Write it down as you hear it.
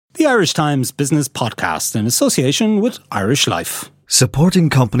the Irish Times Business Podcast in association with Irish Life. Supporting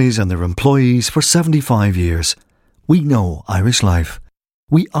companies and their employees for 75 years. We know Irish Life.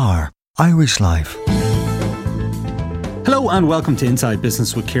 We are Irish Life. Hello and welcome to Inside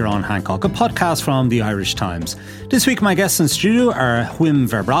Business with Ciarán Hancock, a podcast from the Irish Times. This week my guests in studio are Wim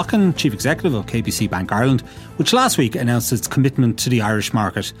Verbraeken, Chief Executive of KBC Bank Ireland, which last week announced its commitment to the Irish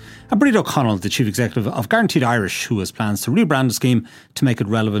market, and Bríd O'Connell, the Chief Executive of Guaranteed Irish, who has plans to rebrand the scheme to make it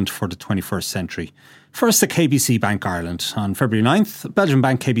relevant for the 21st century. First, the KBC Bank Ireland. On February 9th, Belgian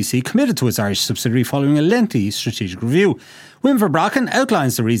bank KBC committed to its Irish subsidiary following a lengthy strategic review. Wim Verbraeken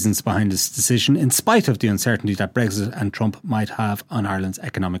outlines the reasons behind this decision in spite of the uncertainty that Brexit and Trump might have on Ireland's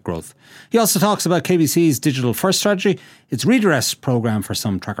economic growth. He also talks about KBC's digital first strategy, its redress programme for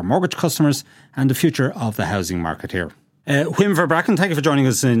some tracker mortgage customers, and the future of the housing market here. Wim Verbraeken, thank you for joining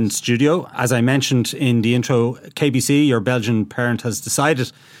us in studio. As I mentioned in the intro, KBC, your Belgian parent, has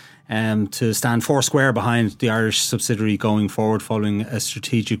decided to stand foursquare behind the Irish subsidiary going forward following a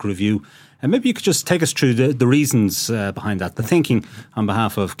strategic review. And maybe you could just take us through the reasons behind that, the thinking on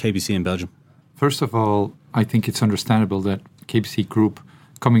behalf of KBC in Belgium. First of all, I think it's understandable that KBC Group,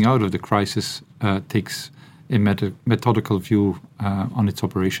 coming out of the crisis, takes a methodical view on its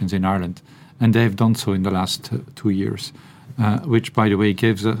operations in Ireland. And they have done so in the last 2 years, which, by the way,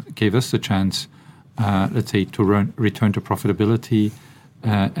 gave us the chance, to return to profitability,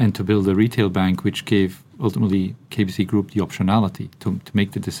 and to build a retail bank, which gave ultimately KBC Group the optionality to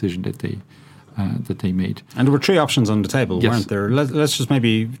make the decision that they made. And there were three options on the table, yes. weren't there? Let's just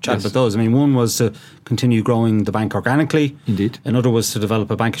maybe chat yes. about those. I mean, one was to continue growing the bank organically. Indeed. Another was to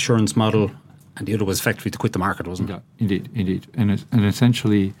develop a bank assurance model, and the other was effectively to quit the market, wasn't it? Yeah, indeed. And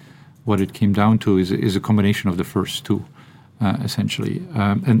essentially what it came down to is a combination of the first two, essentially.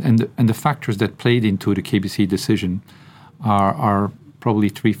 And the factors that played into the KBC decision are probably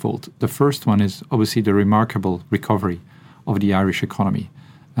threefold. The first one is obviously the remarkable recovery of the Irish economy.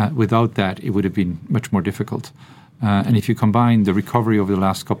 Without that, it would have been much more difficult. And if you combine the recovery over the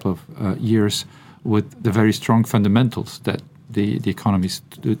last couple of years with the very strong fundamentals that the economy is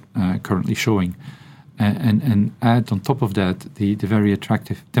currently showing, and add on top of that the very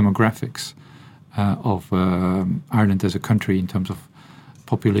attractive demographics of Ireland as a country in terms of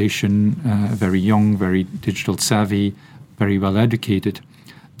population, very young, very digital savvy, very well educated,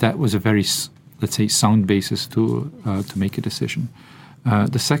 that was a very, sound basis to make a decision.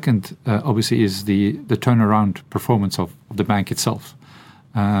 The second, obviously, is the turnaround performance of the bank itself.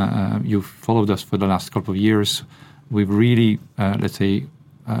 You've followed us for the last couple of years. We've really, got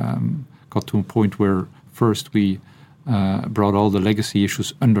to a point where first we brought all the legacy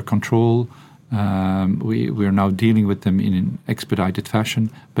issues under control. We are now dealing with them in an expedited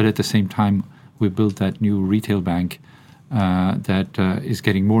fashion, but at the same time, we built that new retail bank that is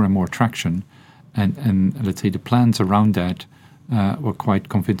getting more and more traction, and the plans around that were quite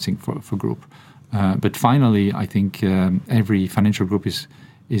convincing for group. But finally, I think every financial group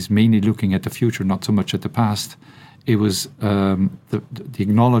is mainly looking at the future, not so much at the past. It was the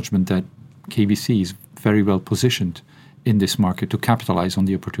acknowledgement that KBC is very well positioned in this market to capitalize on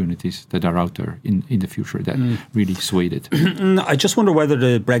the opportunities that are out there in the future that really swayed it. I just wonder whether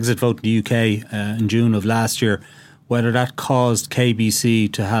the Brexit vote in the UK in June of last year, whether that caused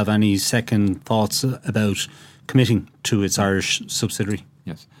KBC to have any second thoughts about committing to its Irish subsidiary.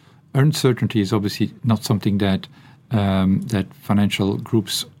 Yes. Uncertainty is obviously not something that financial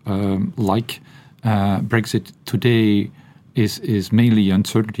groups like. Brexit today is mainly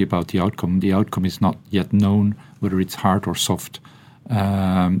uncertainty about the outcome. The outcome is not yet known, whether it's hard or soft.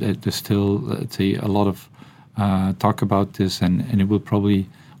 There's still, a lot of talk about this, and it will probably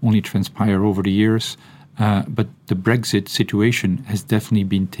only transpire over the years. But the Brexit situation has definitely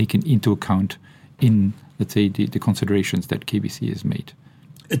been taken into account in, the considerations that KBC has made.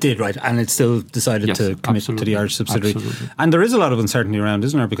 It did, right. And it still decided to commit to the Irish subsidiary. Absolutely. And there is a lot of uncertainty around,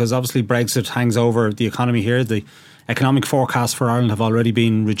 isn't there? Because obviously Brexit hangs over the economy here. The economic forecasts for Ireland have already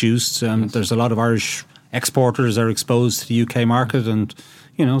been reduced. Yes. There's a lot of Irish exporters are exposed to the UK market, and,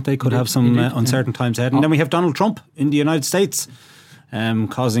 they could have some uncertain times ahead. And then we have Donald Trump in the United States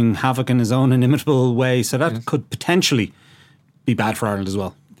causing havoc in his own inimitable way. So that could potentially be bad for Ireland as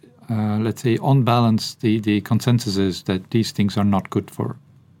well. On balance, the consensus is that these things are not good for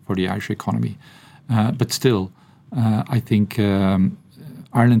the Irish economy. But still, I think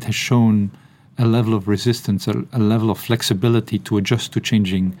Ireland has shown a level of resistance, a level of flexibility to adjust to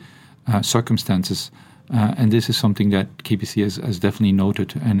changing circumstances. And this is something that KBC has definitely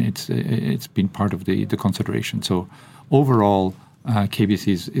noted, and it's been part of the consideration. So overall,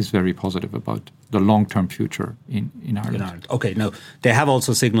 KBC is very positive about the long-term future in Ireland. Okay, now they have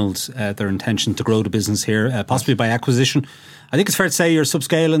also signalled their intention to grow the business here, possibly by acquisition. I think it's fair to say you're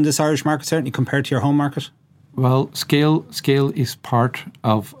subscale in this Irish market, certainly compared to your home market. Well, scale is part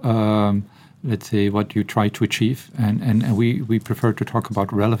of, let's say, what you try to achieve, and we prefer to talk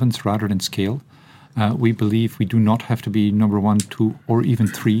about relevance rather than scale. We believe we do not have to be number 1, 2, or even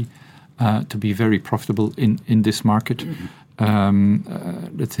 3 to be very profitable in this market.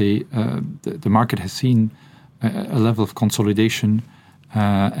 Let's say the market has seen a level of consolidation,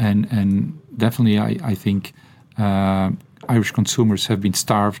 and definitely I think Irish consumers have been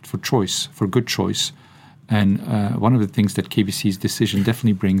starved for choice, for good choice. And one of the things that KBC's decision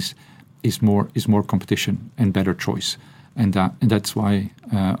definitely brings is more competition and better choice. And that's why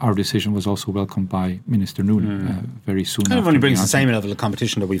our decision was also welcomed by Minister Noone very soon. Kind of only brings the same level of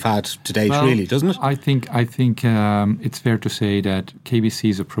competition that we've had to date, really, doesn't it? I think it's fair to say that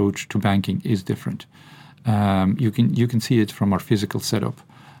KBC's approach to banking is different. You can see it from our physical setup,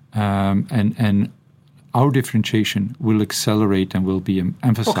 and our differentiation will accelerate and will be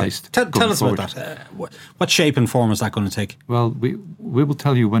emphasized. Okay. Tell us about that. What shape and form is that going to take? Well, we will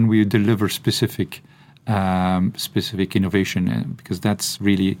tell you when we deliver specific innovation, because that's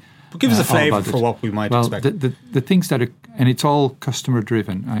really. But give us a flavour for what we might expect. The things that are, and it's all customer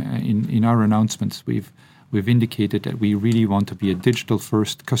driven. In our announcements, we've indicated that we really want to be a digital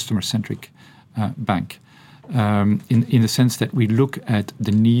first, customer centric bank, in the sense that we look at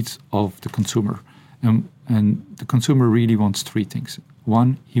the needs of the consumer, and the consumer really wants 3 things.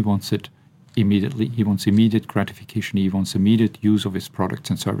 1, he wants it immediately. He wants immediate gratification. He wants immediate use of his products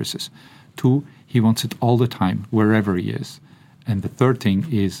and services. 2, he wants it all the time, wherever he is. And the third thing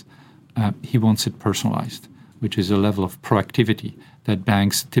is he wants it personalized, which is a level of proactivity that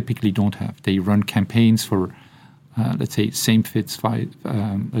banks typically don't have. They run campaigns for, let's say, same fits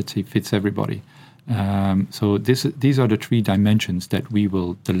everybody. So these are the 3 dimensions that we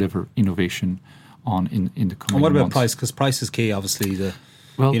will deliver innovation on in the coming months. And what about price? Because price is key, obviously. The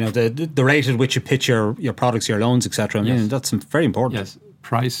rate at which you pitch your products, your loans, etc. Yes. That's very important. Yes,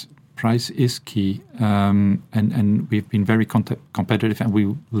 price is key, and we've been very competitive, and we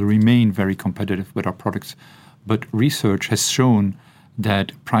will remain very competitive with our products. But research has shown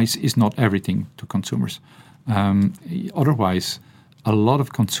that price is not everything to consumers. Otherwise, a lot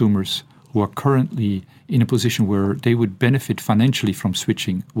of consumers who are currently in a position where they would benefit financially from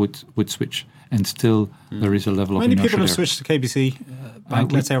switching would switch. And still, there is a level of inertia. How many people have switched to KBC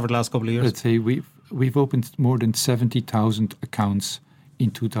Bank, let's say, over the last couple of years? Let's say we've opened more than 70,000 accounts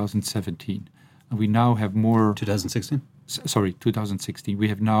in 2017. And we now have more... 2016? Sorry, 2016. We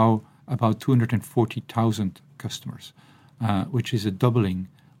have now about 240,000 customers, which is a doubling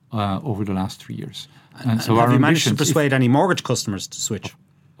over the last 3 years. And so have you managed to persuade any mortgage customers to switch?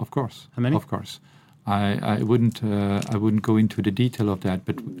 Of course. How many? Of course. I wouldn't go into the detail of that,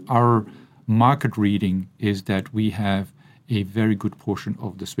 but our market reading is that we have a very good portion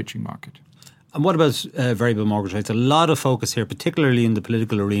of the switching market. And what about variable mortgage rates? A lot of focus here, particularly in the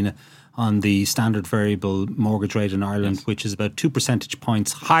political arena, on the standard variable mortgage rate in Ireland, yes, which is about 2 percentage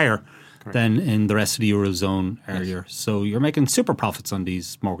points higher than in the rest of the Eurozone earlier. Yes. So you're making super profits on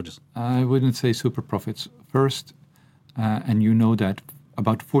these mortgages. I wouldn't say super profits. First, and you know that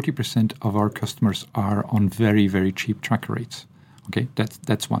about 40% of our customers are on very, very cheap tracker rates. Okay,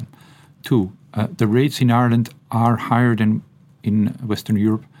 that's one. 2, the rates in Ireland are higher than in Western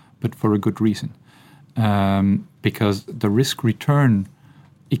Europe, but for a good reason. Because the risk-return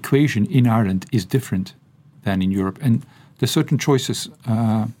equation in Ireland is different than in Europe. And there's certain choices,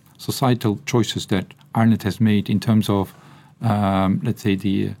 societal choices that Ireland has made in terms of, let's say,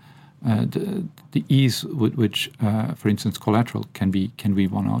 the ease with which, for instance, collateral can be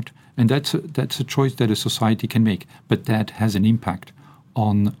won out. And that's a choice that a society can make, but that has an impact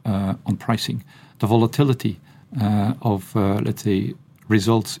on pricing. The volatility of, let's say,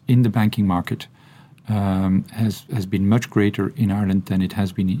 results in the banking market has been much greater in Ireland than it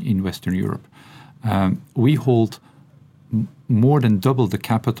has been in Western Europe. We hold more than double the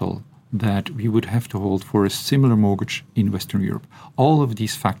capital that we would have to hold for a similar mortgage in Western Europe. All of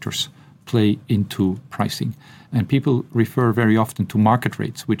these factors play into pricing. And people refer very often to market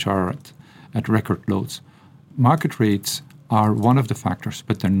rates, which are at record lows. Market rates are one of the factors,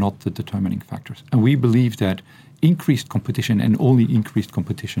 but they're not the determining factors. And we believe that increased competition and only increased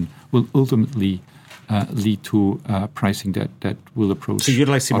competition will ultimately lead to pricing that will approach. So you'd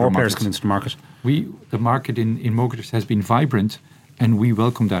like to see more players come into the market? The market in mortgages has been vibrant, and we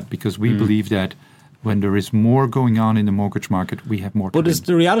welcome that because we believe that when there is more going on in the mortgage market, we have more. But is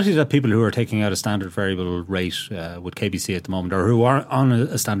the reality that people who are taking out a standard variable rate with KBC at the moment, or who are on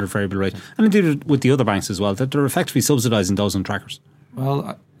a standard variable rate, and indeed with the other banks as well, that they're effectively subsidising those on trackers?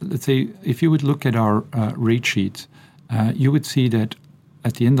 Well, let's say if you would look at our rate sheets, you would see that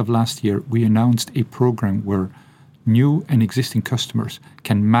at the end of last year, we announced a program where new and existing customers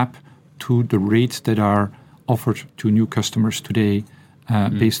can map to the rates that are offered to new customers today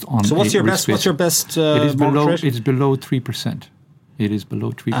based on. So what's your best it is below, rate? it's below 3%. It is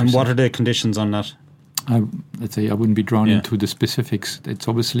below 3%. And what are the conditions on that? Let's say I wouldn't be drawn into the specifics. It's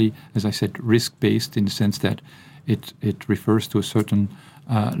obviously, as I said, risk-based in the sense that it refers to a certain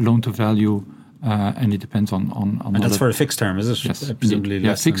loan-to-value and it depends on. And that's for a fixed term, is it? Yes, presumably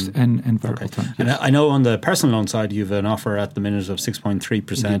less fixed and variable term. Yes. And I know on the personal loan side, you have an offer at the minute of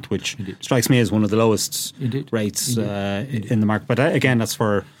 6.3%, which strikes me as one of the lowest rates in the market. But again, that's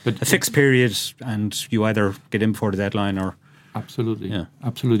for a fixed period, and you either get in before the deadline or. Absolutely.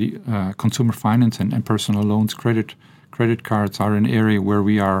 Consumer finance and personal loans, credit cards are an area where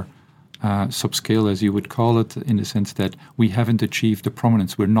we are subscale, as you would call it, in the sense that we haven't achieved the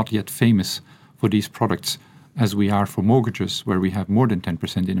prominence. We're not yet famous for these products as we are for mortgages, where we have more than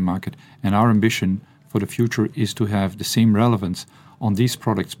 10% in the market. And our ambition for the future is to have the same relevance on these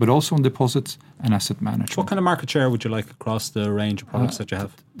products, but also on deposits and asset management. What kind of market share would you like across the range of products that you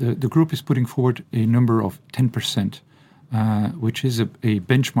have? The group is putting forward a number of 10%, which is a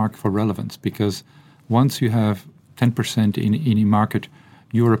benchmark for relevance, because once you have 10% in a market,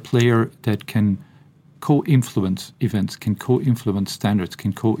 you're a player that can co-influence events, can co-influence standards,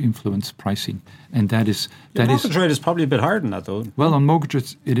 can co-influence pricing, and that is mortgage rate is probably a bit higher than that, though. Well, on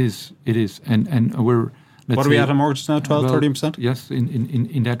mortgages it is, and we're. What are we at on mortgages now? 12-13%? Yes,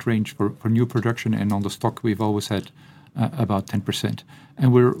 in that range for new production, and on the stock we've always had about 10%,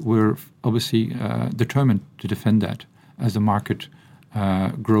 and we're obviously determined to defend that as the market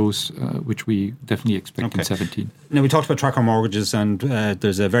grows, which we definitely expect in 2017. Now, we talked about tracker mortgages, and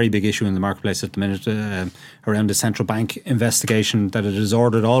there's a very big issue in the marketplace at the minute around the central bank investigation that it has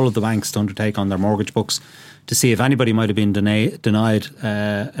ordered all of the banks to undertake on their mortgage books to see if anybody might have been denied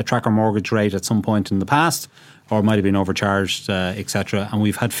a tracker mortgage rate at some point in the past, or might have been overcharged, etc. And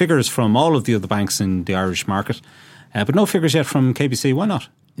we've had figures from all of the other banks in the Irish market, but no figures yet from KBC. Why not?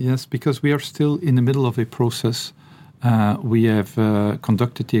 Yes, because we are still in the middle of a process. We have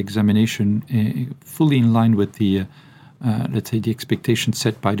conducted the examination fully in line with the, let's say, the expectations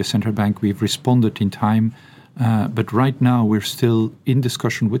set by the central bank. We've responded in time, but right now we're still in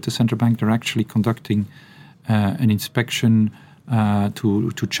discussion with the central bank. They're actually conducting an inspection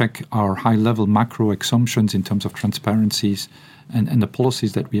to check our high-level macro assumptions in terms of transparencies and the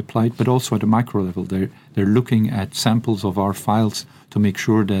policies that we applied, but also at a micro level. They're looking at samples of our files to make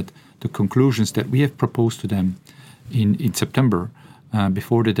sure that the conclusions that we have proposed to them in September,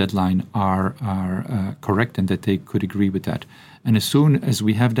 before the deadline, are correct and that they could agree with that. And as soon as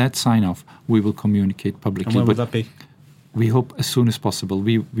we have that sign-off, we will communicate publicly. And when will that be? We hope as soon as possible.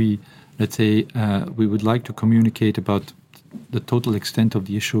 We let's say, we would like to communicate about the total extent of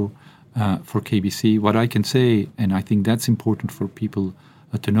the issue for KBC. What I can say, and I think that's important for people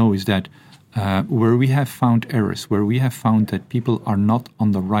to know, is that where we have found errors, where we have found that people are not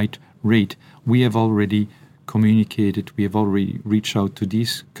on the right rate, we have already communicated, we have already reached out to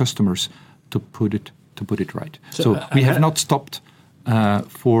these customers to put it right. So we have not stopped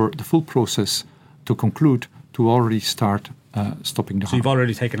for the full process to conclude, to already start stopping the harm. So you've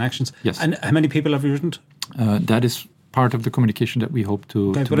already taken actions? Yes. And how many people have you written to? That is part of the communication that we hope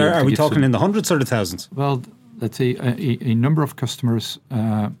to... Okay, but are we talking in the hundreds or the thousands? Well, let's say a number of customers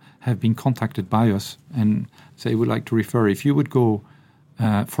have been contacted by us and say, would like to refer. If you would go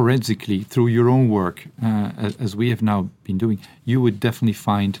forensically through your own work, as we have now been doing, you would definitely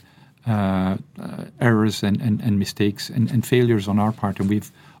find errors and mistakes and failures on our part, and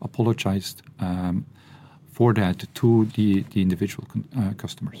we've apologized for that to the individual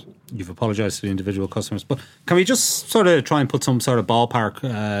customers. You've apologised to the individual customers, but can we just sort of try and put some sort of ballpark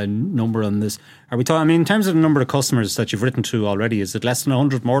number on this? Are we talking? I mean, in terms of the number of customers that you've written to already, is it less than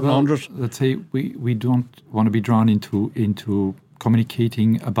 100, more than 100? Let's say we don't want to be drawn into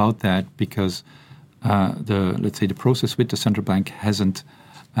communicating about that, because the process with the central bank hasn't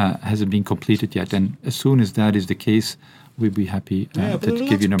been completed yet, and as soon as that is the case, we'd be happy to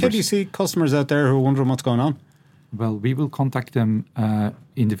give you numbers. KBC customers out there who are wondering what's going on? Well, we will contact them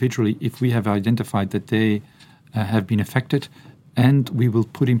individually if we have identified that they have been affected, and we will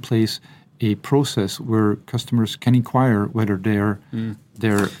put in place a process where customers can inquire whether their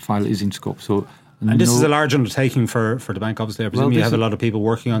file is in scope. So, and this is a large undertaking for the bank, obviously. I presume you have a lot of people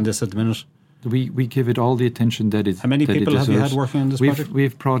working on this at the minute. We give it all the attention that it. How many people have you had working on this project?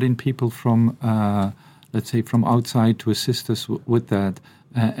 We've brought in people from, let's say, from outside to assist us with that,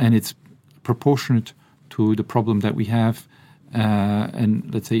 and it's proportionate to the problem that we have,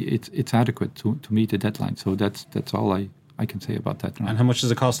 and let's say it's adequate to meet the deadline. So that's all I can say about that now. And how much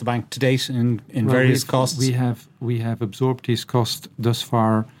does it cost the bank to date in various costs? We have absorbed these costs thus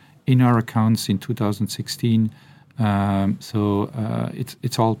far in our accounts in 2016. So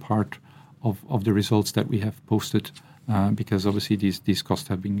it's all part of the results that we have posted, because obviously these costs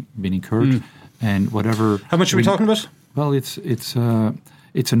have been incurred, and whatever. How much are we talking about? Well, it's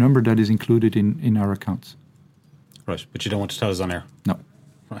a number that is included in our accounts. Right, but you don't want to tell us on air. No.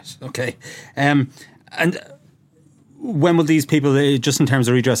 Right. Okay. And when will these people, just in terms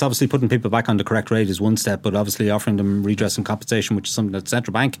of redress, obviously putting people back on the correct rate is one step, but obviously offering them redress and compensation, which is something that the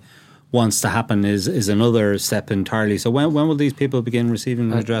central bank wants to happen, is another step entirely. So when will these people begin receiving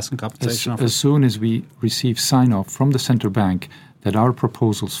redress and compensation offers? As soon as we receive sign-off from the central bank that our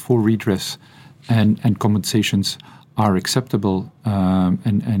proposals for redress and compensations are acceptable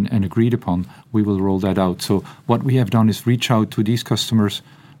and agreed upon, we will roll that out. So what we have done is reach out to these customers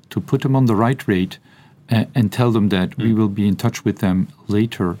to put them on the right rate and tell them that we will be in touch with them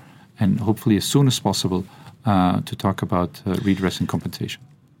later and hopefully as soon as possible to talk about redress and compensation.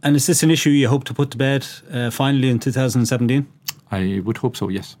 And is this an issue you hope to put to bed finally in 2017? I would hope so,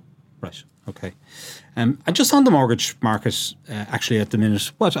 yes. Right, okay. And just on the mortgage market, actually at the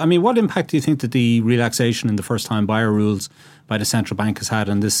minute, what impact do you think that the relaxation in the first-time buyer rules by the central bank has had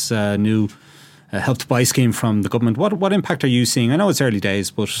on this new Help to Buy scheme from the government? What impact are you seeing? I know it's early days,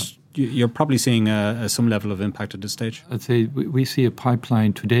 but you're probably seeing some level of impact at this stage. I'd say we see a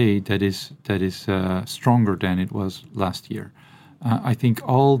pipeline today that is stronger than it was last year. I think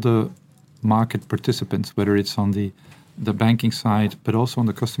all the market participants, whether it's on the banking side but also on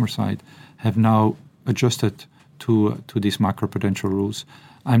the customer side, have now adjusted to these macroprudential rules.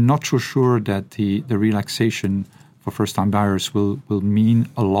 I'm not so sure that the relaxation for first-time buyers will mean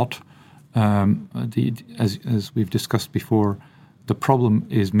a lot. As we've discussed before, the problem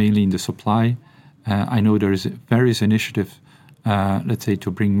is mainly in the supply. I know there is various initiatives, let's say, to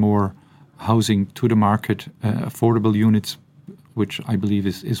bring more housing to the market, affordable units, which I believe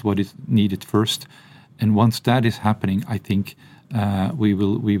is what is needed first. And once that is happening, I think we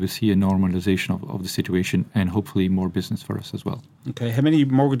will see a normalization of the situation and hopefully more business for us as well. Okay. How many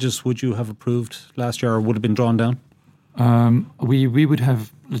mortgages would you have approved last year or would have been drawn down? We would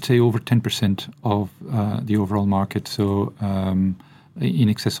have, let's say, over 10% of the overall market, so in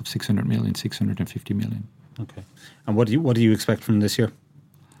excess of 600 million, 650 million. Okay. And what do you expect from this year?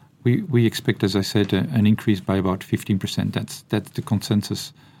 We expect, as I said, an increase by about 15%. That's the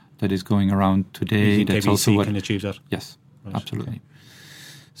consensus that is going around today. You think that's KBC also what can achieve that? Yes, right, absolutely. Okay.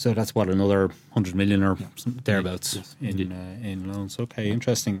 So that's another 100 million or thereabouts yes, in loans. Okay,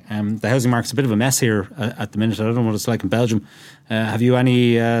 interesting. The housing market's a bit of a mess here at the minute. I don't know what it's like in Belgium. Have you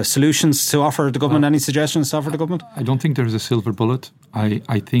any solutions to offer the government? Any suggestions to offer the government? I don't think there's a silver bullet. I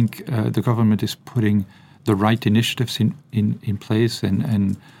think the government is putting the right initiatives in place,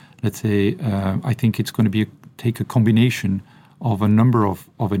 and let's say I think it's going to take a combination of a number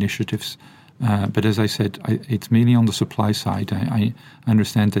of initiatives. But as I said, it's mainly on the supply side. I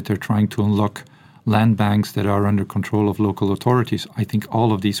understand that they're trying to unlock land banks that are under control of local authorities. I think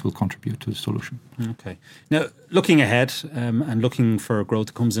all of these will contribute to the solution. Okay. Now, looking ahead and looking for growth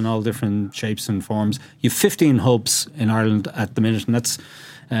that comes in all different shapes and forms, you've 15 hubs in Ireland at the minute, and that's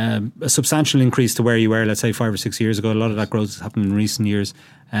a substantial increase to where you were, let's say, 5 or 6 years ago. A lot of that growth has happened in recent years.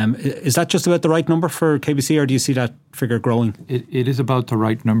 Is that just about the right number for KBC, or do you see that figure growing? It is about the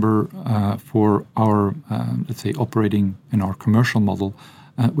right number for our, let's say, operating in our commercial model,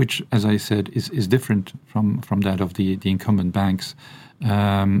 which, as I said, is different from that of the incumbent banks.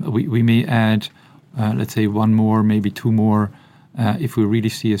 We may add, let's say, one more, maybe two more, if we really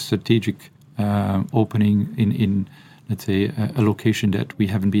see a strategic opening in let's say, a location that we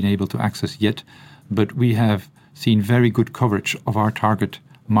haven't been able to access yet. But we have seen very good coverage of our target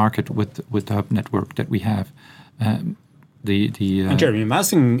market with the hub network that we have. And Jeremy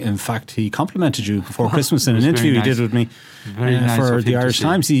Massing, in fact, he complimented you before Christmas in an interview he did with me for the Irish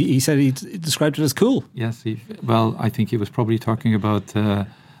Times. He said he described it as cool. Yes, I think he was probably talking about the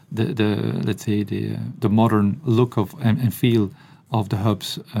let's say the modern look of and feel of the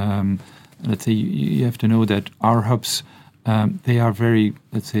hubs. Let's say you have to know that our hubs they are very,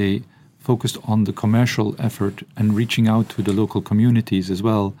 let's say, focused on the commercial effort and reaching out to the local communities as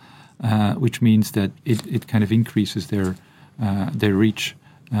well, which means that it kind of increases their reach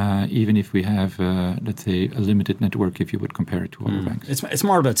even if we have, let's say, a limited network if you would compare it to other banks. It's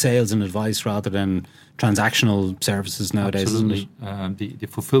more about sales and advice rather than transactional services nowadays. Absolutely. The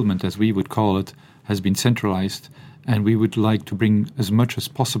fulfillment, as we would call it, has been centralized, and we would like to bring as much as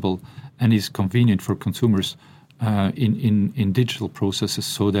possible and is convenient for consumers in digital processes,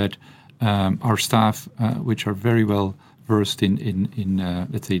 so that our staff, which are very well versed in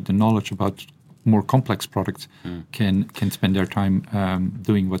let's say, the knowledge about more complex products, can spend their time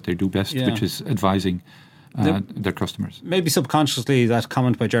doing what they do best, which is advising their customers. Maybe subconsciously that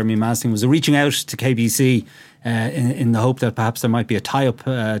comment by Jeremy Masting was reaching out to KBC in the hope that perhaps there might be a tie-up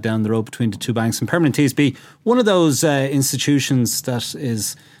down the road between the two banks. And Permanent TSB, one of those institutions that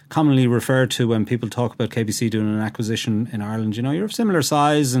is commonly referred to when people talk about KBC doing an acquisition in Ireland. You know, you're of similar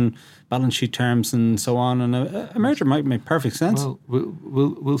size and balance sheet terms and so on, and a merger might make perfect sense. Well,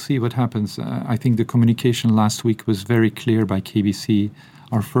 we'll see what happens. I think the communication last week was very clear by KBC.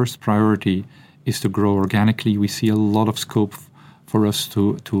 Our first priority is to grow organically. We see a lot of scope for us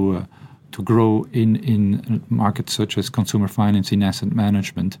to grow in markets such as consumer finance, in asset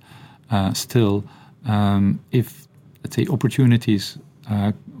management. Still, if, let's say, opportunities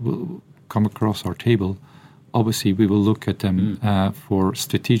will come across our table, obviously we will look at them for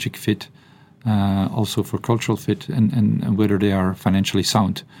strategic fit, also for cultural fit, and whether they are financially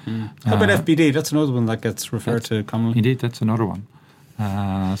sound. How about FBD? That's another one that gets referred to commonly. Indeed, that's another one.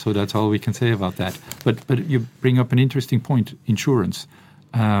 So that's all we can say about that. But you bring up an interesting point, insurance.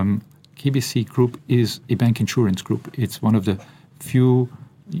 KBC Group is a bank insurance group. It's one of the few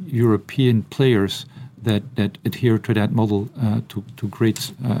European players that adhere to that model to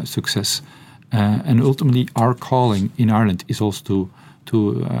great success. And ultimately, our calling in Ireland is also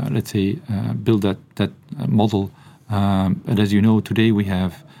to let's say, build that model. And as you know, today we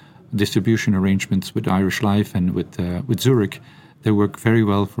have distribution arrangements with Irish Life and with Zurich. They work very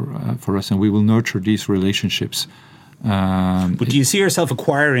well for us, and we will nurture these relationships. But do you see yourself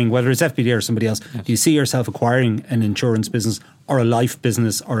acquiring, whether it's FBD or somebody else, yes, do you see yourself acquiring an insurance business or a life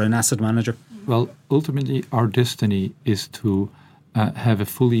business or an asset manager? Well, ultimately, our destiny is to have a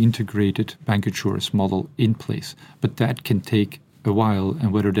fully integrated bank insurance model in place. But that can take a while,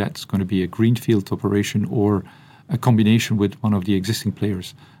 and whether that's going to be a greenfield operation or a combination with one of the existing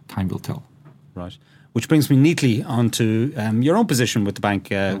players, time will tell. Right. Which brings me neatly onto your own position with the bank,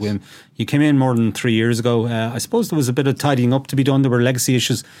 yes. Wim. You came in more than 3 years ago. I suppose there was a bit of tidying up to be done. There were legacy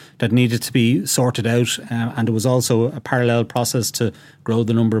issues that needed to be sorted out, and there was also a parallel process to grow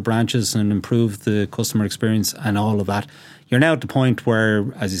the number of branches and improve the customer experience and all of that. You're now at the point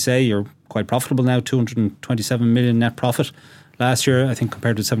where, as you say, you're quite profitable now, 227 million net profit last year, I think,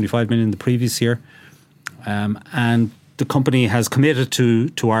 compared to 75 million the previous year. And the company has committed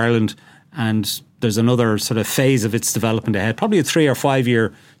to Ireland, and there's another sort of phase of its development ahead, probably a 3 or 5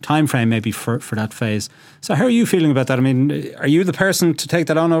 year time frame maybe for that phase. So how are you feeling about that? I mean, are you the person to take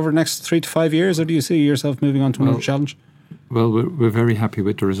that on over the next 3 to 5 years, or do you see yourself moving on to another challenge? Well, we're very happy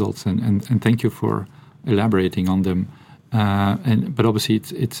with the results, and thank you for elaborating on them. But obviously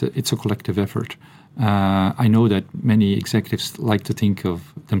it's a collective effort. I know that many executives like to think of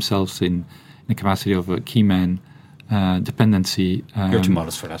themselves in the capacity of a key man. Dependency. You're too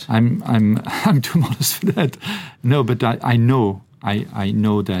modest for that. I'm too modest for that. No, but I know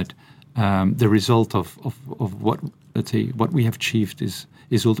that the result of what, let's say, what we have achieved is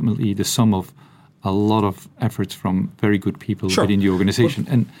ultimately the sum of a lot of efforts from very good people within the organisation.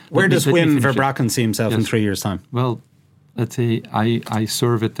 Well, and where does Wim Verbraken see himself in 3 years' time? Well, let's say I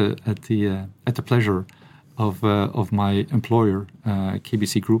serve at the pleasure of my employer,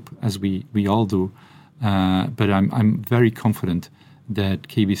 KBC Group, as we all do. But I'm very confident that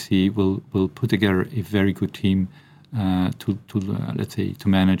KBC will put together a very good team to let's say, to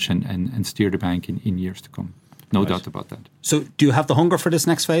manage and steer the bank in years to come. No doubt about that. So do you have the hunger for this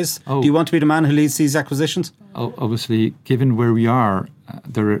next phase? Do you want to be the man who leads these acquisitions? Obviously, given where we are,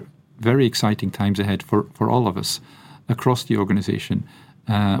 there are very exciting times ahead for all of us across the organisation.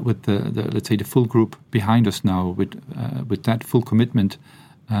 With the let's say, the full group behind us now, with that full commitment.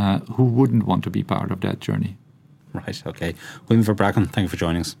 Who wouldn't want to be part of that journey? Right, okay. Wim Verbraken, thank you for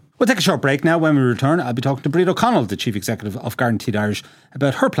joining us. We'll take a short break now. When we return, I'll be talking to Bríd O'Connell, the Chief Executive of Guaranteed Irish,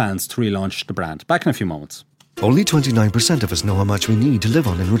 about her plans to relaunch the brand. Back in a few moments. Only 29% of us know how much we need to live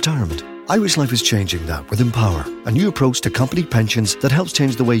on in retirement. Irish Life is changing that with Empower, a new approach to company pensions that helps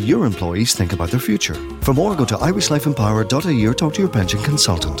change the way your employees think about their future. For more, go to irishlifeempower.ie or talk to your pension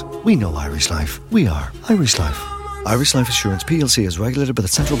consultant. We know Irish Life. We are Irish Life. Irish Life Assurance plc is regulated by the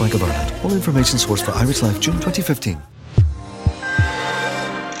Central Bank of Ireland. All information sourced for Irish Life, June 2015.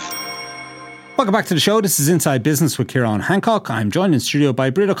 Welcome back to the show. This is Inside Business with Ciarán Hancock. I'm joined in studio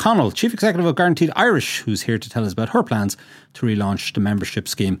by Brid O'Connell, Chief Executive of Guaranteed Irish, who's here to tell us about her plans to relaunch the membership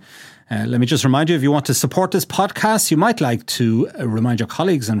scheme. Let me just remind you, if you want to support this podcast, you might like to remind your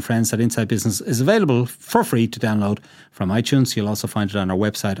colleagues and friends that Inside Business is available for free to download from iTunes. You'll also find it on our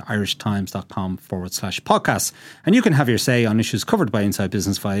website, irishtimes.com/podcasts. And you can have your say on issues covered by Inside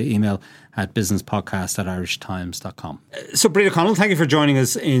Business via email at businesspodcast@irishtimes.com. So, Brid O'Connell, thank you for joining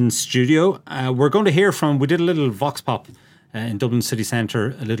us in studio. We're going to hear from, we did a little Vox Pop in Dublin City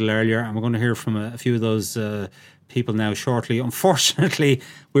Centre a little earlier, and we're going to hear from a few of those people now shortly. Unfortunately,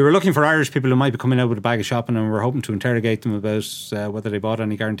 we were looking for Irish people who might be coming out with a bag of shopping, and we're hoping to interrogate them about whether they bought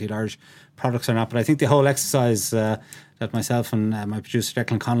any Guaranteed Irish products or not. But I think the whole exercise that myself and my producer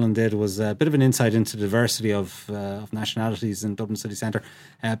Declan Conlon did was a bit of an insight into the diversity of nationalities in Dublin City Centre.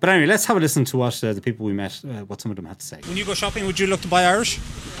 But anyway, let's have a listen to what the people we met, what some of them had to say. When you go shopping, would you look to buy Irish?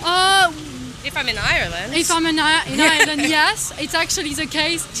 If I'm in Ireland. If I'm in Ireland, yes. It's actually the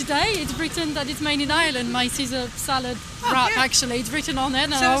case today. It's written that it's made in Ireland. My Caesar salad wrap, actually. It's written on it,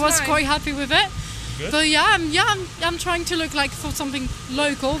 and I was quite happy with it. Good. But I'm trying to look like for something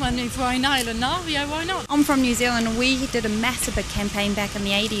local, and if we're in Ireland now, why not? I'm from New Zealand, and we did a massive campaign back in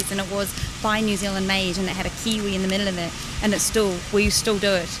the 80s, and it was Buy New Zealand Made, and it had a Kiwi in the middle of it, and we still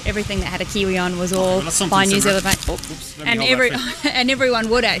do it. Everything that had a Kiwi on was all Buy New Zealand Made. And everyone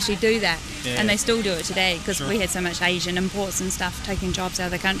would actually do that, and they still do it today, because we had so much Asian imports and stuff taking jobs out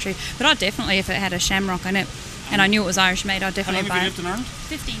of the country. But I'd definitely, if it had a shamrock in it, and I knew it was Irish made, I'd definitely buy it. How long have you lived in Ireland?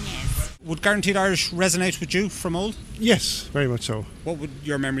 15 years. Would Guaranteed Irish resonate with you from old? Yes, very much so. What would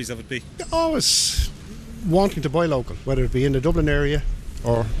your memories of it be? Always wanting to buy local, whether it be in the Dublin area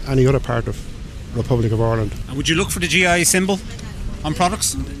or any other part of Republic of Ireland. And would you look for the GI symbol on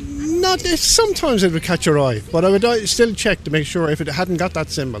products? Sometimes it would catch your eye, but I would still check to make sure if it hadn't got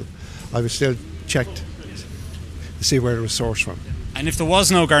that symbol, I would still check to see where it was sourced from. And if there was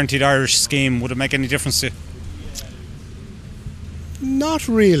no Guaranteed Irish scheme, would it make any difference to you? Not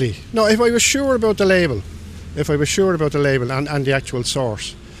really. No, if I was sure about the label and the actual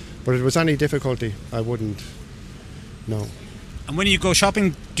source, but if it was any difficulty, I wouldn't. No. And when you go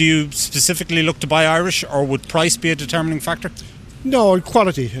shopping, do you specifically look to buy Irish, or would price be a determining factor? No,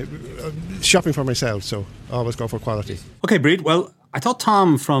 quality. Shopping for myself, so I always go for quality. Okay, Brid. Well, I thought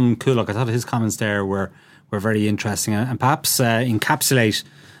Tom from Coolock, I thought his comments there were very interesting, and perhaps encapsulate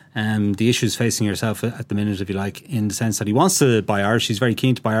the issues facing yourself at the minute, if you like, in the sense that he wants to buy Irish. He's very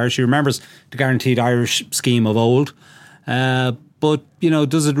keen to buy Irish. He remembers the Guaranteed Irish scheme of old. But,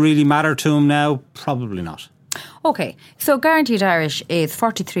 does it really matter to him now? Probably not. Okay, so Guaranteed Irish is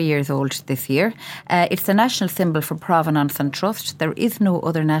 43 years old this year. It's the national symbol for provenance and trust. There is no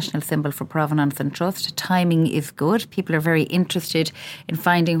other national symbol for provenance and trust. Timing is good. People are very interested in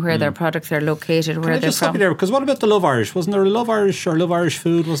finding where their products are located, where they're from. There, because what about the Love Irish? Wasn't there a Love Irish or Love Irish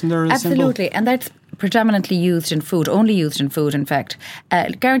food? Wasn't there a Absolutely, symbol? And that's predominantly used in food, only used in food, in fact.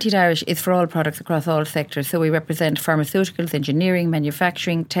 Guaranteed Irish is for all products across all sectors. So we represent pharmaceuticals, engineering,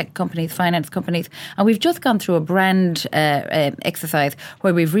 manufacturing, tech companies, finance companies. And we've just gone through a brand exercise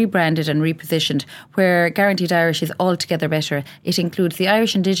where we've rebranded and repositioned, where Guaranteed Irish is altogether better. It includes the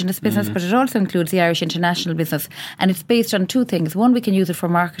Irish Indigenous business, but it also includes the Irish international business. And it's based on two things. One, we can use it for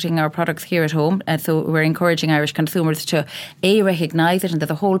marketing our products here at home. So we're encouraging Irish consumers to, recognise it, and there's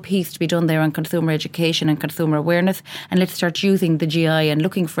a whole piece to be done there on consumer education and consumer awareness, and let's start using the GI and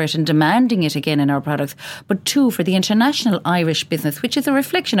looking for it and demanding it again in our products. But two, for the international Irish business, which is a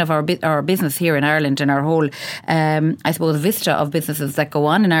reflection of our business here in Ireland and our whole, vista of businesses that go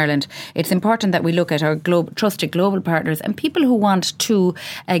on in Ireland. It's important that we look at our trusted global partners and people who want to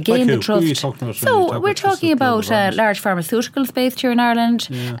gain the trust. So we're talking about large pharmaceuticals based here in Ireland,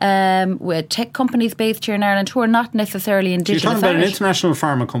 with tech companies based here in Ireland who are not necessarily Indigenous. So you're talking about Irish. An international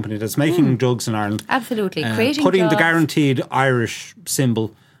pharma company that's making drugs in Ireland. Absolutely. Creating putting jobs. the Guaranteed Irish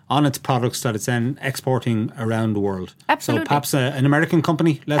symbol on its products that it's then exporting around the world. Absolutely. So perhaps an American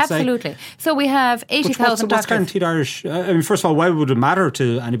company, let's say. Absolutely. So we have 80,000 What's Guaranteed Irish? First of all, why would it matter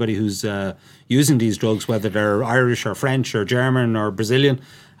to anybody who's using these drugs, whether they're Irish or French or German or Brazilian?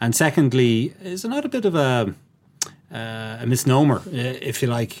 And secondly, is it not a bit of a misnomer, if you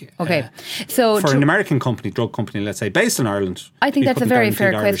like? Okay, so for an American company, drug company, let's say, based in Ireland. I think that's a very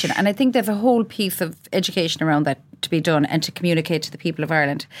fair Irish. question, and I think there's a whole piece of education around that to be done and to communicate to the people of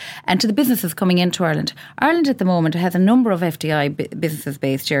Ireland and to the businesses coming into Ireland. Ireland at the moment has a number of FDI businesses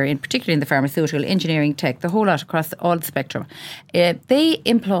based here, in particularly in the pharmaceutical, engineering, tech, the whole lot across all the spectrum. They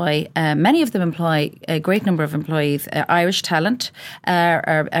employ, many of them employ a great number of employees. Irish talent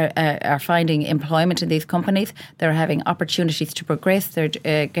are finding employment in these companies. They're having opportunities to progress. They're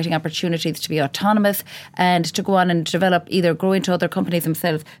getting opportunities to be autonomous and to go on and develop, either grow into other companies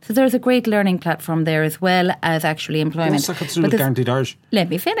themselves. So there's a great learning platform there as well as actually employment. What's that got to do with Guaranteed Irish? Let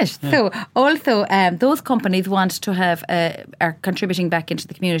me finish. Yeah. So also those companies want to have are contributing back into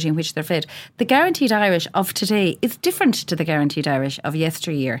the community in which they're fit. The Guaranteed Irish of today is different to the Guaranteed Irish of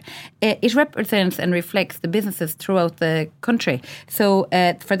yesteryear. It represents and reflects the businesses throughout the country. So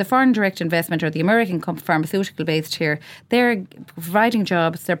for the foreign direct investment or the American pharmaceutical based here, they're providing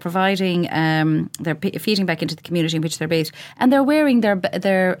jobs, they're providing, they're feeding back into the community in which they're based, and they're wearing their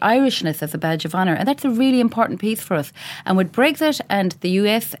Irishness as a badge of honour. And that's a really important piece for us. And with Brexit and the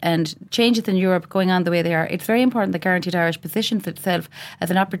US and changes in Europe going on the way they are, it's very important that Guaranteed Irish positions itself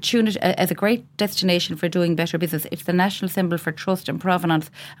as an opportunity, as a great destination for doing better business. It's the national symbol for trust and provenance,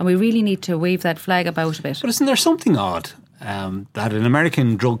 and we really need to wave that flag about a bit. But isn't there something odd that an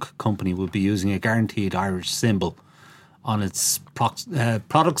American drug company would be using a Guaranteed Irish symbol on its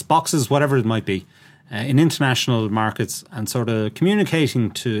products, boxes, whatever it might be, in international markets, and sort of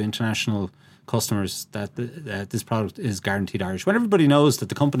communicating to international customers that this product is Guaranteed Irish, when everybody knows that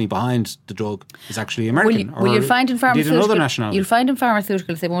the company behind the drug is actually American? You'll find in another nationality. You'll find in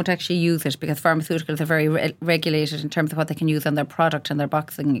pharmaceuticals they won't actually use it, because pharmaceuticals are very regulated in terms of what they can use on their product and their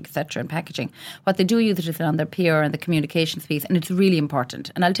boxing, etc., and packaging. What they do use it is on their PR and the communications piece, and it's really important.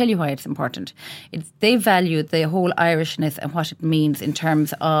 And I'll tell you why it's important. They value the whole Irishness and what it means in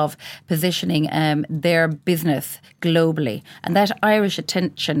terms of positioning their business globally, and that Irish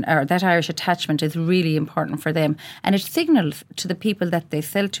attention or that Irish attachment is really important for them, and it signals to the people that they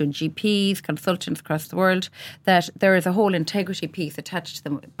sell to, GPs, consultants across the world, that there is a whole integrity piece attached to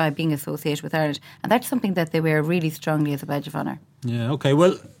them by being associated with Ireland, and that's something that they wear really strongly as a badge of honour. Yeah, okay,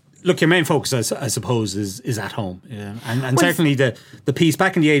 well, look, your main focus, I suppose, is at home. Yeah. And certainly the piece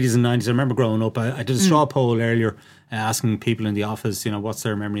back in the 80s and 90s, I remember growing up, I did a straw poll earlier asking people in the office, what's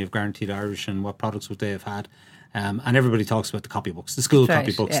their memory of Guaranteed Irish and what products would they have had. And everybody talks about the copybooks, the school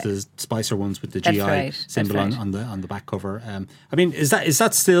copybooks, the Spicer ones with the GI symbol on the back cover. Is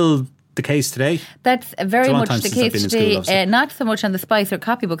that still the case today? That's very much the case today. Not so much on the Spicer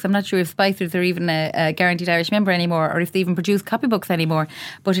copybooks. I'm not sure if Spicers are even a Guaranteed Irish member anymore, or if they even produce copybooks anymore.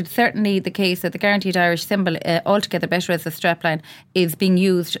 But it's certainly the case that the Guaranteed Irish symbol, altogether better as a strapline, is being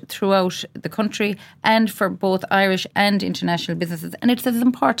used throughout the country and for both Irish and international businesses. And it's as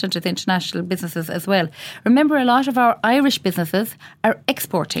important as international businesses as well. Remember, a lot of our Irish businesses are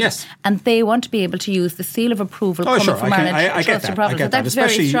exporting. Yes. And they want to be able to use the seal of approval coming from Ireland. I get that. So that's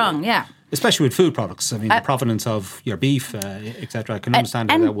very strong, yeah. Especially with food products. The provenance of your beef, etc. I can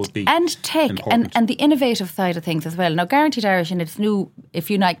understand how that would be and tech important. and the innovative side of things as well. Now, Guaranteed Irish in its new, if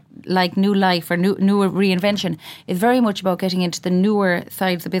you like new life or newer reinvention, is very much about getting into the newer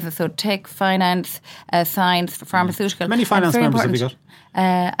sides of business. So tech, finance, science, pharmaceutical. How many finance members have you got?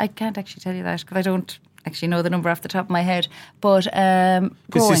 I can't actually tell you that because I don't actually know the number off the top of my head. But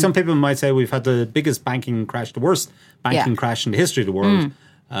some people might say we've had the biggest banking crash, the worst banking crash in the history of the world.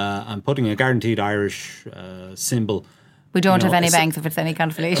 And putting a Guaranteed Irish symbol. We don't have any banks, if it's any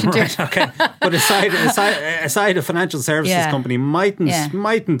consolation. Right, okay. But aside a financial services company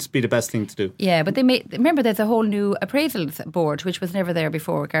mightn't be the best thing to do. Yeah, but remember there's a whole new appraisals board, which was never there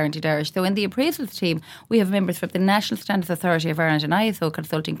before, Guaranteed Irish. So in the appraisals team, we have members from the National Standards Authority of Ireland, an ISO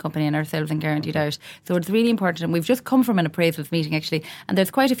consulting company, and ourselves in Guaranteed Irish. So it's really important. And we've just come from an appraisals meeting, actually, and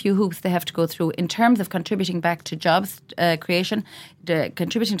there's quite a few hoops they have to go through in terms of contributing back to jobs creation,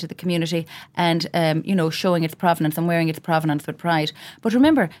 contributing to the community, and showing its provenance and wearing its provenance with pride. But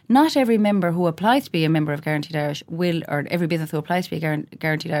remember, not every member who applies to be a member of Guaranteed Irish or every business who applies to be a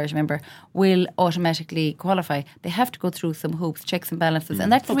Guaranteed Irish member will automatically qualify. They have to go through some hoops, checks and balances,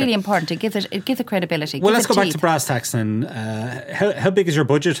 and that's really important. It gives it credibility. Well, let's go back to brass tacks then. How big is your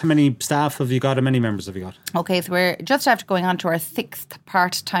budget? How many staff have you got? How many members have you got? Okay, so we're just after going on to our 6th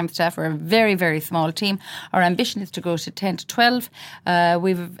part-time staff. We're a very, very small team. Our ambition is to go to 10 to 12.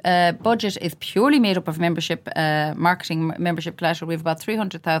 We've budget is purely made up of membership, marketing membership collateral. We've about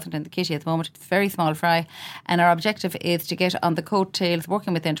 300,000 in the kitty at the moment. It's very small fry, and our objective is to get on the coattails,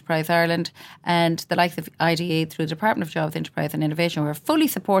 working with Enterprise Ireland and the likes of IDA through the Department of Jobs, Enterprise and Innovation. We're fully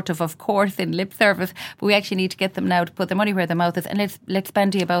supportive, of course, in lip service, but we actually need to get them now to put their money where their mouth is. And let's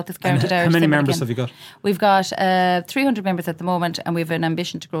bandy about this Guaranteed Irish. How many members have you got? We've got 300 members at the moment, and we've an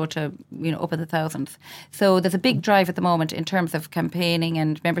ambition to grow to up in the thousands. So there's a big drive at the moment in terms of campaigning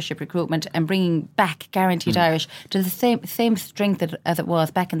and membership recruitment and bringing back Guaranteed Irish to the same strength as it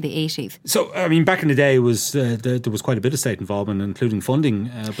was back in the 80s. So, I mean, back in the day, there was quite a bit of state involvement, including funding,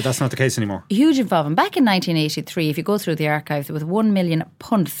 but that's not the case anymore. Huge involvement. Back in 1983, if you go through the archives, there was 1 million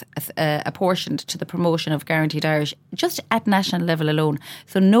punts apportioned to the promotion of Guaranteed Irish, just at national level alone.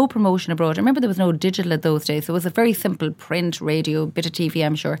 So no promotion abroad. I remember there was no digital at those days, so it was a very simple print, radio, bit of TV,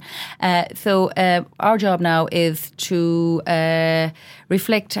 I'm sure. So our job now is to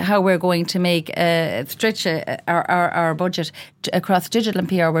reflect how we're going to make stretch our budget across digital and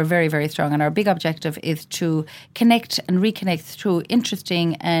PR. We're very, very strong, and our big objective is to connect and reconnect through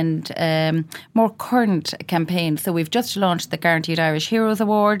interesting and more current campaigns. So we've just launched the Guaranteed Irish Heroes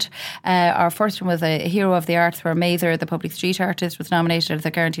Award. Our first one was a Hero of the Arts, where Mazer, the public street artist, was nominated as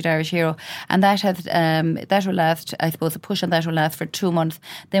a Guaranteed Irish Hero, and that will last. I suppose the push on that will last for 2 months.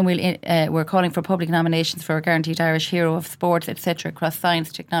 Then we're calling for public nominations for a Guaranteed Irish Hero of Sports, etc., across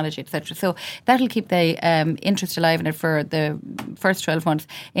science, technology, etc. So that'll keep the interest alive in it for the first 12 months.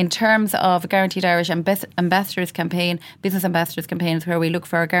 In terms of Guaranteed Irish Ambassadors campaign, business ambassadors campaigns, where we look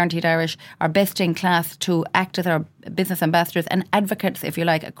for our Guaranteed Irish, our best in class, to act as our business ambassadors and advocates, if you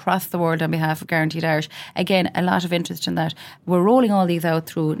like, across the world on behalf of Guaranteed Irish. Again, a lot of interest in that. We're rolling all these out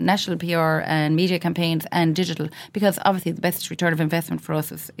through national PR and media campaigns and digital, because obviously the best return of investment for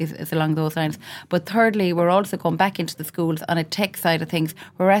us is along those lines. But thirdly, we're also going back into the schools on a tech side of things.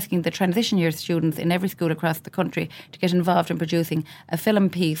 We're asking the transition year students in every school across the country to get involved in producing a film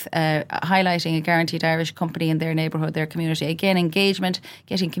piece highlighting a Guaranteed Irish company in their neighbourhood, their community. Again, engagement,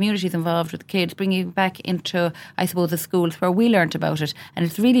 getting communities involved with the kids, bringing back into, I suppose, the schools where we learnt about it. And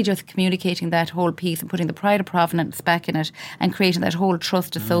it's really just communicating that whole piece and putting the pride of provenance back in it and creating that whole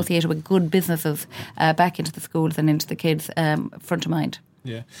trust associated with good businesses back into the schools and into the kids' front of mind.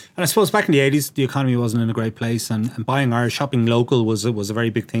 Yeah, and I suppose back in the 80s, the economy wasn't in a great place, and buying Irish, shopping local was a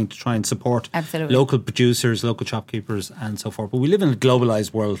very big thing to try and support local producers, local shopkeepers, and so forth. But we live in a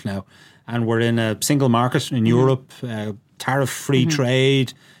globalised world now, and we're in a single market in Europe, tariff-free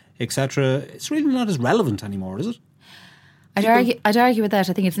trade, etc. It's really not as relevant anymore, is it? I'd argue with that.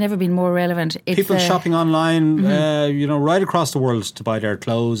 I think it's never been more relevant. People shopping online, right across the world to buy their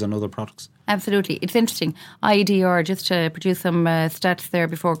clothes and other products. Absolutely. It's interesting. IDR, just to produce some stats there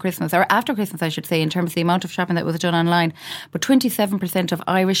before Christmas, or after Christmas, I should say, in terms of the amount of shopping that was done online. But 27% of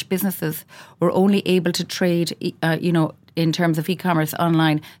Irish businesses were only able to trade, in terms of e-commerce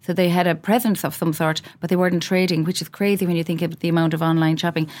online. So they had a presence of some sort, but they weren't trading, which is crazy when you think of the amount of online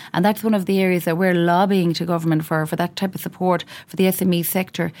shopping. And that's one of the areas that we're lobbying to government for that type of support for the SME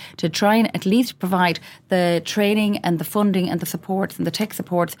sector, to try and at least provide the training and the funding and the supports and the tech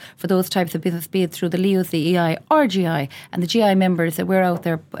supports for those types of business, be it through the LEOs, the EI or GI. And the GI members that we're out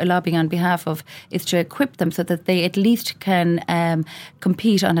there lobbying on behalf of is to equip them so that they at least can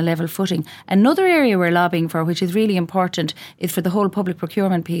compete on a level footing. Another area we're lobbying for, which is really important, is for the whole public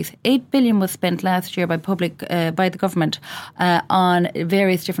procurement piece. 8 billion was spent last year by the government on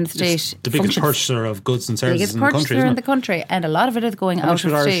various different state the biggest purchaser of goods and services in the country, isn't it? Biggest purchaser in the country, and a lot of it is going out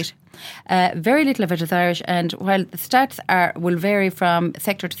of state. Very little of it is Irish, and while the stats will vary from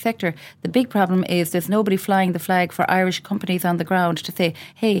sector to sector, the big problem is there's nobody flying the flag for Irish companies on the ground to say,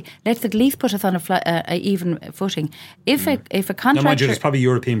 hey, let's at least put us on a even footing. If a contractor... Now, mind you, there's probably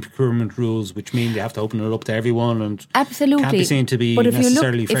European procurement rules which mean they have to open it up to everyone, and absolutely can't be seen to be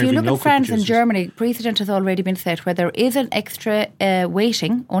necessarily favouring local producers. But if you look at France producers. and Germany, precedent has already been set where there is an extra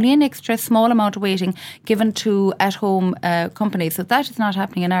weighting, only an extra small amount of weighting given to at-home companies. So that is not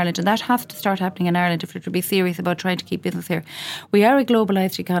happening in Ireland, and that has to start happening in Ireland if we're to be serious about trying to keep business here. We are a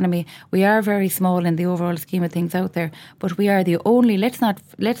globalised economy. We are very small in the overall scheme of things out there, but we are the only, let's not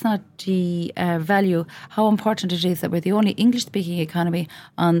devalue how important it is that we're the only English-speaking economy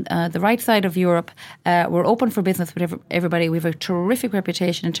on the right side of Europe. We're open for business with everybody. We have a terrific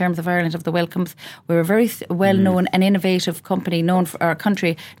reputation in terms of Ireland, of the welcomes. We're a very well-known and innovative company, known for our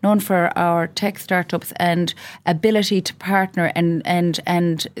country, known for our tech startups and ability to partner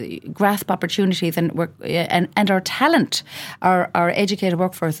and grasp opportunities and work, and our talent, our educated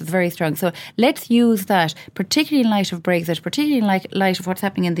workforce is very strong. So let's use that, particularly in light of Brexit, particularly in light of what's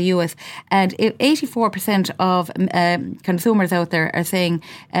happening in the US. And 84% of consumers out there are saying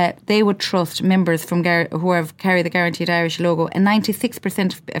they would trust members from who have carried the Guaranteed Irish logo, and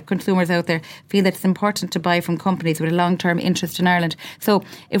 96% of consumers out there feel that it's important to buy from companies with a long-term interest in Ireland. So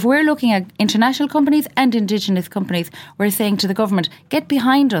if we're looking at international companies and indigenous companies, we're saying to the government, get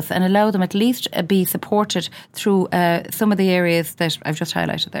behind us and allow them at least be supported through some of the areas that I've just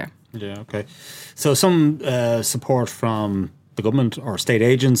highlighted there. Yeah, okay. So some support from the government or state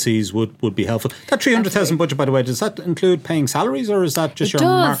agencies would be helpful. That 300,000 budget, by the way, does that include paying salaries, or is that just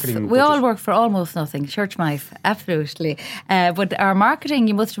marketing budget? We all work for almost nothing. Church mice, absolutely. But our marketing,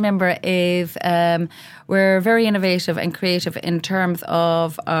 you must remember, is we're very innovative and creative in terms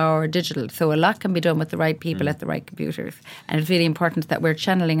of our digital. So a lot can be done with the right people at the right computers. And it's really important that we're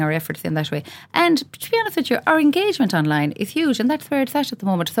channeling our efforts in that way. And to be honest with you, our engagement online is huge, and that's where it's at the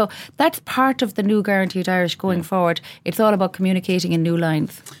moment. So that's part of the new Guaranteed Irish going forward. It's all about communicating in new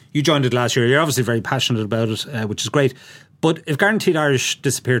lines. You joined it last year. You're obviously very passionate about it, which is great. But if Guaranteed Irish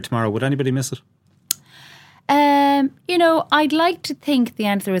disappeared tomorrow, would anybody miss it? I'd like to think the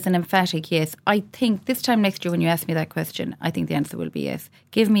answer is an emphatic yes. I think this time next year when you ask me that question, I think the answer will be yes.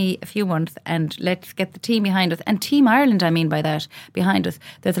 Give me a few months and let's get the team behind us. And Team Ireland, I mean by that, behind us.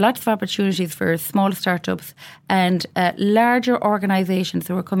 There's lots of opportunities for small startups and larger organisations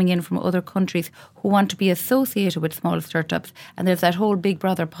who are coming in from other countries who want to be associated with small startups. And there's that whole Big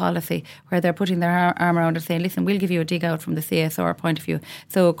Brother policy where they're putting their arm around and saying, listen, we'll give you a dig out from the CSR point of view.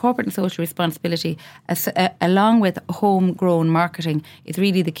 So corporate and social responsibility, along with homegrown marketing, is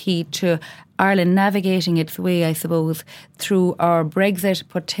really the key to Ireland navigating its way, I suppose, through our Brexit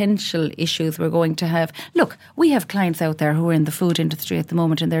potential issues we're going to have. Look, we have clients out there who are in the food industry at the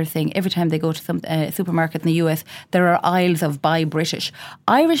moment, and they're saying every time they go to some supermarket in the US, there are aisles of buy British.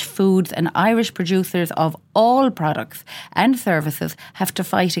 Irish foods and Irish producers of all products and services have to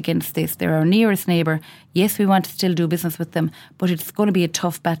fight against this. They're our nearest neighbour. Yes, we want to still do business with them, but it's going to be a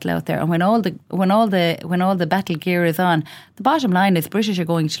tough battle out there. And when all the battle gear is on, the bottom line is British are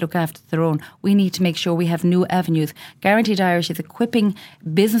going to look after their own. We need to make sure we have new avenues. Guaranteed Irish is equipping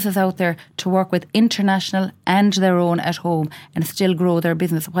businesses out there to work with international and their own at home and still grow their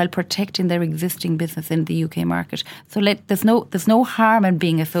business while protecting their existing business in the UK market. So there's no harm in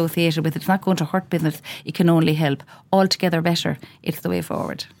being associated with it. It's not going to hurt business. It can only help. Altogether better. It's the way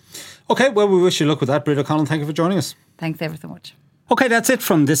forward. Okay, well, we wish you luck with that. Bríd O'Connell, thank you for joining us. Thanks ever so much. Okay, that's it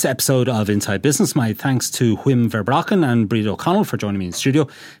from this episode of Inside Business. My thanks to Wim Verbraken and Bríd O'Connell for joining me in the studio.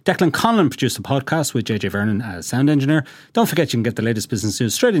 Declan Conlon produced the podcast with JJ Vernon as sound engineer. Don't forget you can get the latest business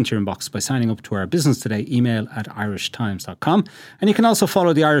news straight into your inbox by signing up to our Business Today email at irishtimes.com. And you can also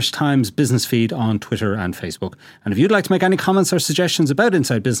follow the Irish Times business feed on Twitter and Facebook. And if you'd like to make any comments or suggestions about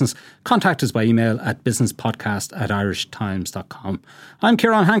Inside Business, contact us by email at businesspodcast@irishtimes.com. I'm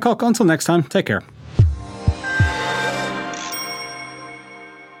Ciarán Hancock. Until next time, take care.